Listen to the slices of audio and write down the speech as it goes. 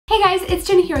Hey guys, it's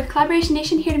Jenna here with Collaboration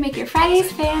Nation, here to make your Fridays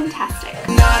fantastic.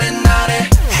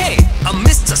 Hey, I'm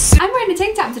wearing a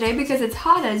tank top today because it's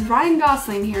hot as Ryan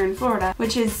Gosling here in Florida,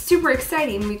 which is super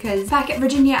exciting because back at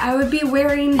Virginia I would be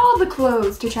wearing all the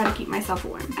clothes to try to keep myself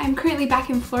warm. I'm currently back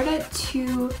in Florida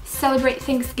to celebrate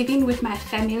Thanksgiving with my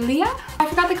familia. I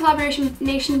forgot the Collaboration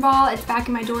Nation ball. It's back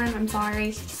in my dorm, I'm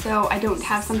sorry, so I don't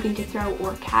have something to throw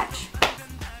or catch.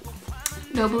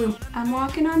 No blue. I'm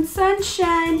walking on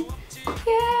sunshine. Yeah.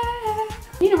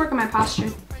 I need to work on my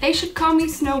posture. They should call me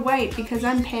Snow White because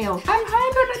I'm pale. I'm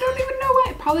high, but I don't even know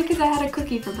why. Probably because I had a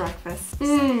cookie for breakfast.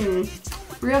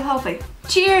 Real healthy.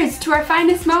 Cheers to our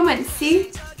finest moments,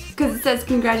 see? Because it says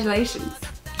congratulations.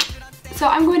 So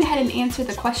I'm going ahead and answer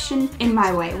the question in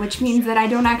my way, which means that I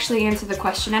don't actually answer the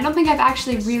question. I don't think I've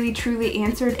actually really truly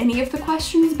answered any of the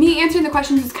questions. Me answering the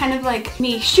questions is kind of like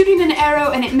me shooting an arrow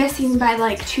and it missing by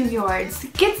like 2 yards.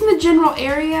 It gets in the general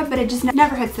area, but it just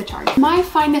never hits the target. My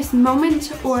finest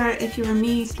moment, or if you were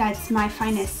me, that's my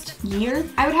finest year,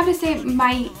 I would have to say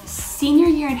my senior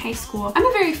year in high school. I'm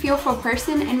a very fearful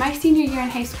person, and my senior year in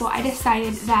high school I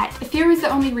decided that fear was the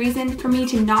only reason for me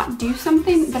to not do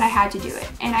something, that I had to do it.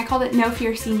 And I called it No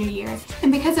Fear Senior Year.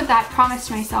 And because of that, promised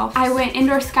myself. I went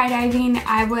indoor skydiving,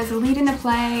 I was a lead in a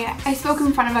play, I spoke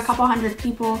in front of a couple hundred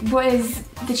people, was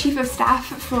the chief of staff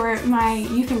for my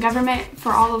youth and government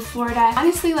for all of Florida.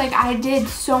 Honestly, like, I did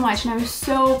so much and I was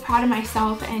so proud of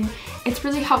myself, and it's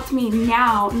really helped me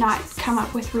now not come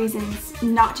up with reasons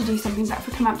not to do something, but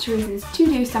for come up to reasons to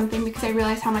do something, because I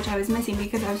realized how much I was missing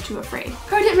because I was too afraid.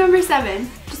 Pro tip number 7,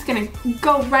 just gonna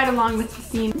go right along with the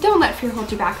theme. Don't let fear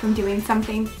hold you back from doing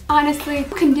something. Honestly, you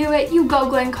can do it. You go,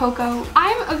 Glen Coco.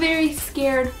 I'm a very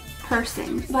scared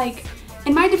person. Like,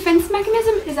 and my defense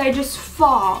mechanism is I just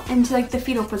fall into like the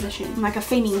fetal position, like a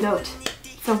fainting goat.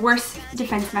 It's the worst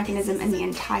defense mechanism in the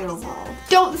entire world.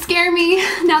 Don't scare me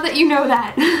now that you know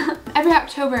that. Every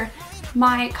October,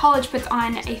 my college puts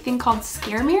on a thing called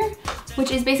Scaremere,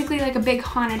 which is basically like a big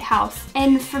haunted house.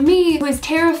 And for me, who was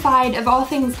terrified of all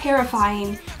things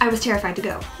terrifying, I was terrified to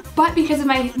go. But because of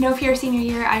my No Fear senior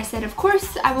year, I said, of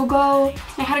course, I will go.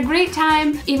 And I had a great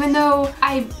time, even though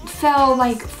I fell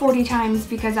like 40 times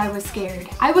because I was scared.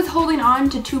 I was holding on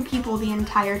to 2 people the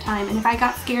entire time, and if I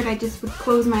got scared, I just would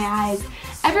close my eyes.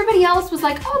 Everybody else was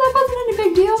like, oh, that wasn't any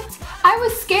big deal. I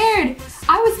was scared.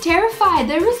 I was terrified.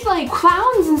 There was like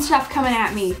clowns and stuff coming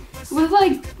at me. It was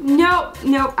like, no,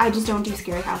 I just don't do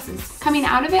scary houses. Coming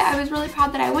out of it, I was really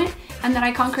proud that I went and that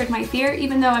I conquered my fear,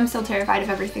 even though I'm still terrified of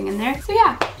everything in there. So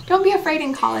yeah, don't be afraid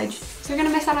in college. You're gonna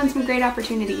miss out on some great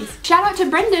opportunities. Shout out to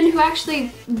Brendan, who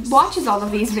actually watches all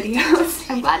of these videos.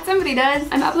 I'm glad somebody does.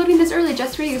 I'm uploading this early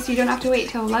just for you, so you don't have to wait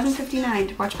till 11:59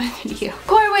 to watch my video.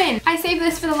 Corwin, I saved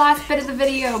this for the last bit of the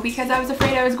video because I was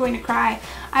afraid I was going to cry.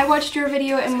 I watched your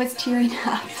video and was tearing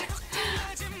up.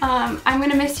 I'm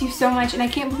gonna miss you so much, and I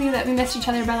can't believe that we missed each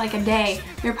other by like a day.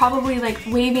 We were probably like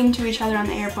waving to each other on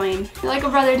the airplane. You're like a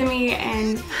brother to me,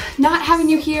 and not having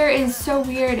you here is so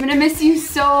weird. I'm gonna miss you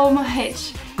so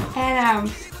much. And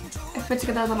I put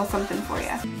together a little something for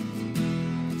you.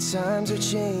 Times are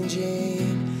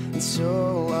changing, and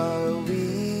so are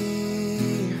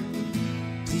we.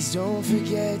 Please don't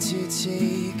forget to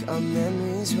take our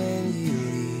memories when you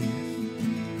leave.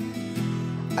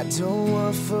 I don't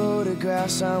want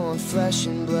photographs, I want flesh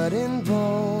and blood and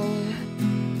bone.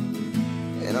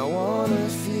 And I wanna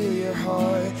feel your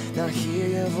heart, not hear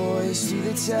your voice through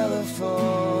the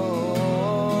telephone.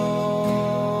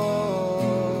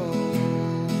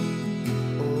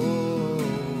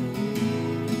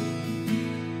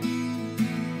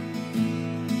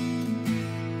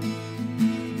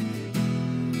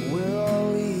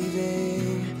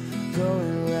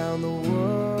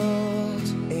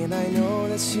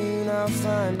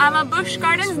 I'm a Busch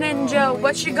Gardens ninja.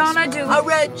 What you gonna do? I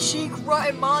read Cheek,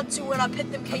 Rotten Montu, and I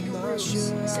picked them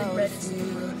kangaroos. Said red.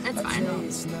 That's fine.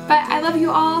 But I love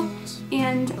you all,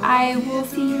 and I will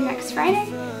see you next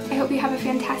Friday. I hope you have a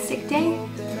fantastic day,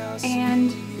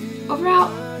 and over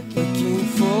out. Looking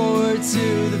forward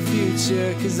to the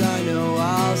future, cause I know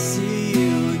I'll see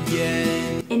you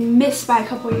again. And missed by a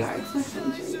couple yards.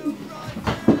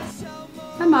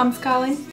 My mom's calling.